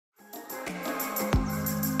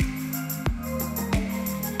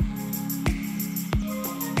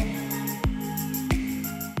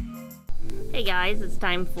Hey guys, it's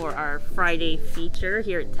time for our Friday feature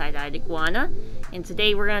here at Tye-Dyed Iguana, and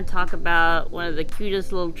today we're going to talk about one of the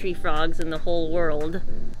cutest little tree frogs in the whole world,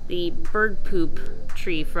 the bird poop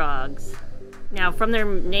tree frogs. Now from their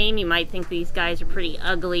name you might think these guys are pretty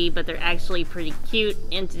ugly, but they're actually pretty cute,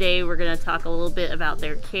 and today we're going to talk a little bit about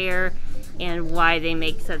their care and why they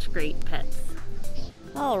make such great pets.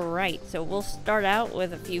 Alright, so we'll start out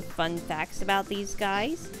with a few fun facts about these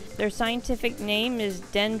guys. Their scientific name is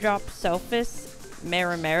Dendropsophis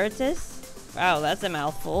merimeritis. Wow, that's a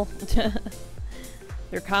mouthful.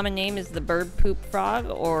 Their common name is the bird poop frog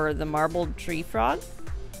or the marbled tree frog.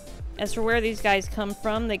 As for where these guys come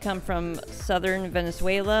from, they come from southern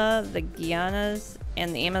Venezuela, the Guianas,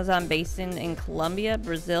 and the Amazon basin in Colombia,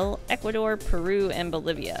 Brazil, Ecuador, Peru, and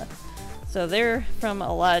Bolivia. So they're from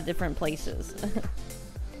a lot of different places.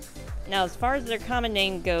 Now, as far as their common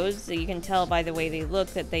name goes, you can tell by the way they look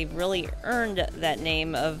that they've really earned that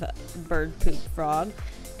name of bird poop frog,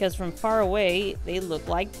 because from far away, they look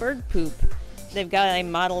like bird poop. They've got a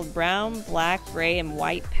mottled brown, black, gray, and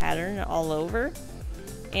white pattern all over,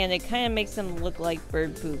 and it kind of makes them look like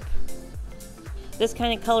bird poop. This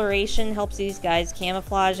kind of coloration helps these guys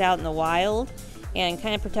camouflage out in the wild, and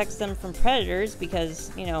kind of protects them from predators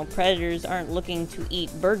because, you know, predators aren't looking to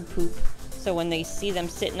eat bird poop. So when they see them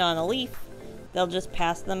sitting on a leaf, they'll just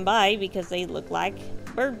pass them by because they look like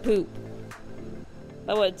bird poop.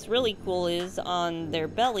 But what's really cool is on their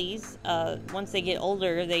bellies, once they get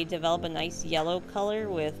older, they develop a nice yellow color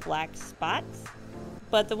with black spots.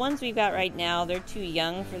 But the ones we've got right now, they're too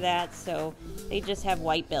young for that, so they just have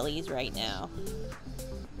white bellies right now.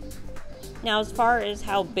 Now, as far as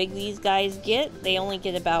how big these guys get, they only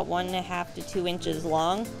get about 1.5 to 2 inches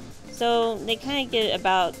long. So they kind of get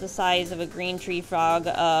about the size of a green tree frog,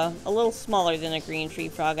 a little smaller than a green tree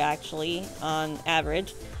frog actually on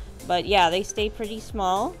average. But yeah, they stay pretty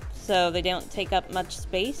small, so they don't take up much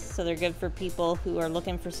space, so they're good for people who are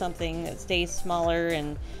looking for something that stays smaller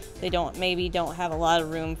and they maybe don't have a lot of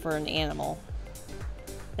room for an animal.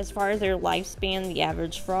 As far as their lifespan, the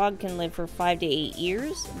average frog can live for 5 to 8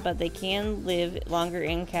 years, but they can live longer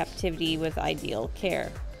in captivity with ideal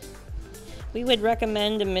care. We would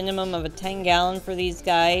recommend a minimum of a 10-gallon for these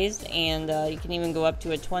guys, and you can even go up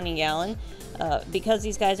to a 20-gallon. Because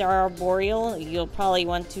these guys are arboreal, you'll probably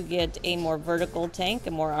want to get a more vertical tank,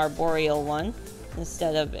 a more arboreal one,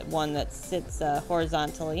 instead of one that sits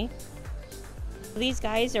horizontally. These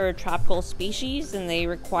guys are a tropical species, and they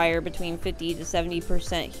require between 50 to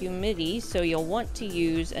 70% humidity, so you'll want to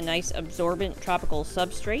use a nice absorbent tropical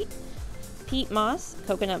substrate. Peat moss,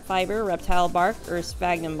 coconut fiber, reptile bark, or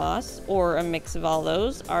sphagnum moss, or a mix of all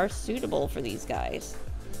those, are suitable for these guys.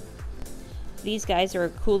 These guys are a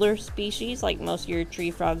cooler species like most of your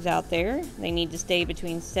tree frogs out there. They need to stay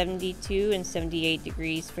between 72 and 78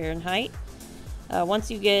 degrees Fahrenheit.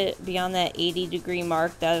 Once you get beyond that 80-degree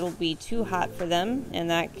mark, that'll be too hot for them, and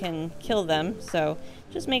that can kill them, so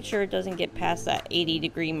just make sure it doesn't get past that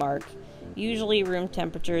 80-degree mark. Usually room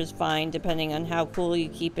temperature is fine depending on how cool you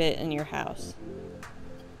keep it in your house.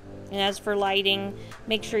 And as for lighting,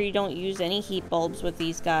 make sure you don't use any heat bulbs with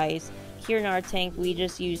these guys. Here in our tank we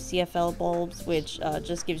just use CFL bulbs, which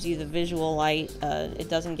just gives you the visual light. It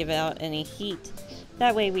doesn't give out any heat.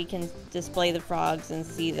 That way we can display the frogs and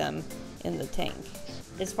see them in the tank.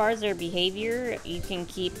 As far as their behavior, you can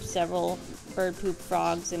keep several bird poop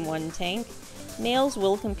frogs in one tank. Males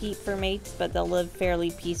will compete for mates, but they'll live fairly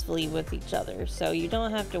peacefully with each other, so you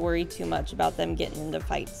don't have to worry too much about them getting into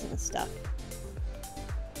fights and stuff.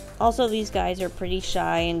 Also, these guys are pretty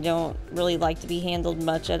shy and don't really like to be handled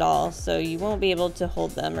much at all, so you won't be able to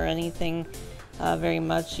hold them or anything very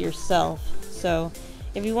much yourself. So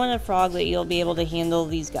if you want a frog that you'll be able to handle,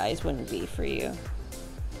 these guys wouldn't be for you.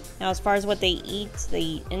 Now, as far as what they eat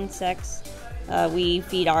insects. We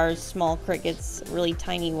feed ours small crickets, really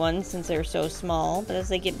tiny ones since they're so small, but as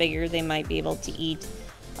they get bigger they might be able to eat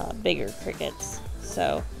bigger crickets.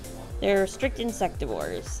 So they're strict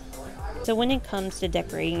insectivores. So when it comes to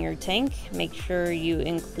decorating your tank, make sure you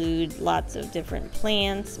include lots of different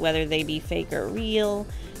plants, whether they be fake or real,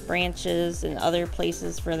 branches, and other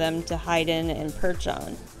places for them to hide in and perch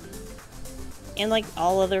on. And like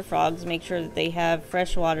all other frogs, make sure that they have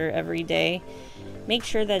fresh water every day. Make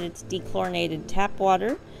sure that it's dechlorinated tap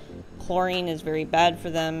water. Chlorine is very bad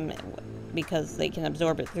for them because they can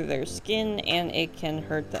absorb it through their skin and it can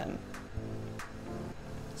hurt them.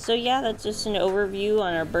 So yeah, that's just an overview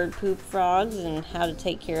on our bird poop frogs and how to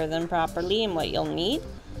take care of them properly and what you'll need.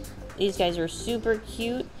 These guys are super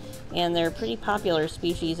cute and they're a pretty popular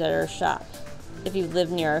species at our shop. If you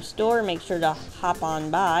live near our store, make sure to hop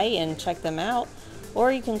on by and check them out.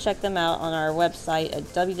 or you can check them out on our website at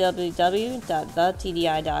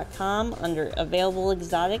www.thetdi.com under Available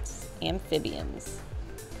Exotics Amphibians.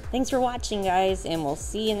 Thanks for watching, guys, and we'll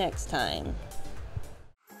see you next time.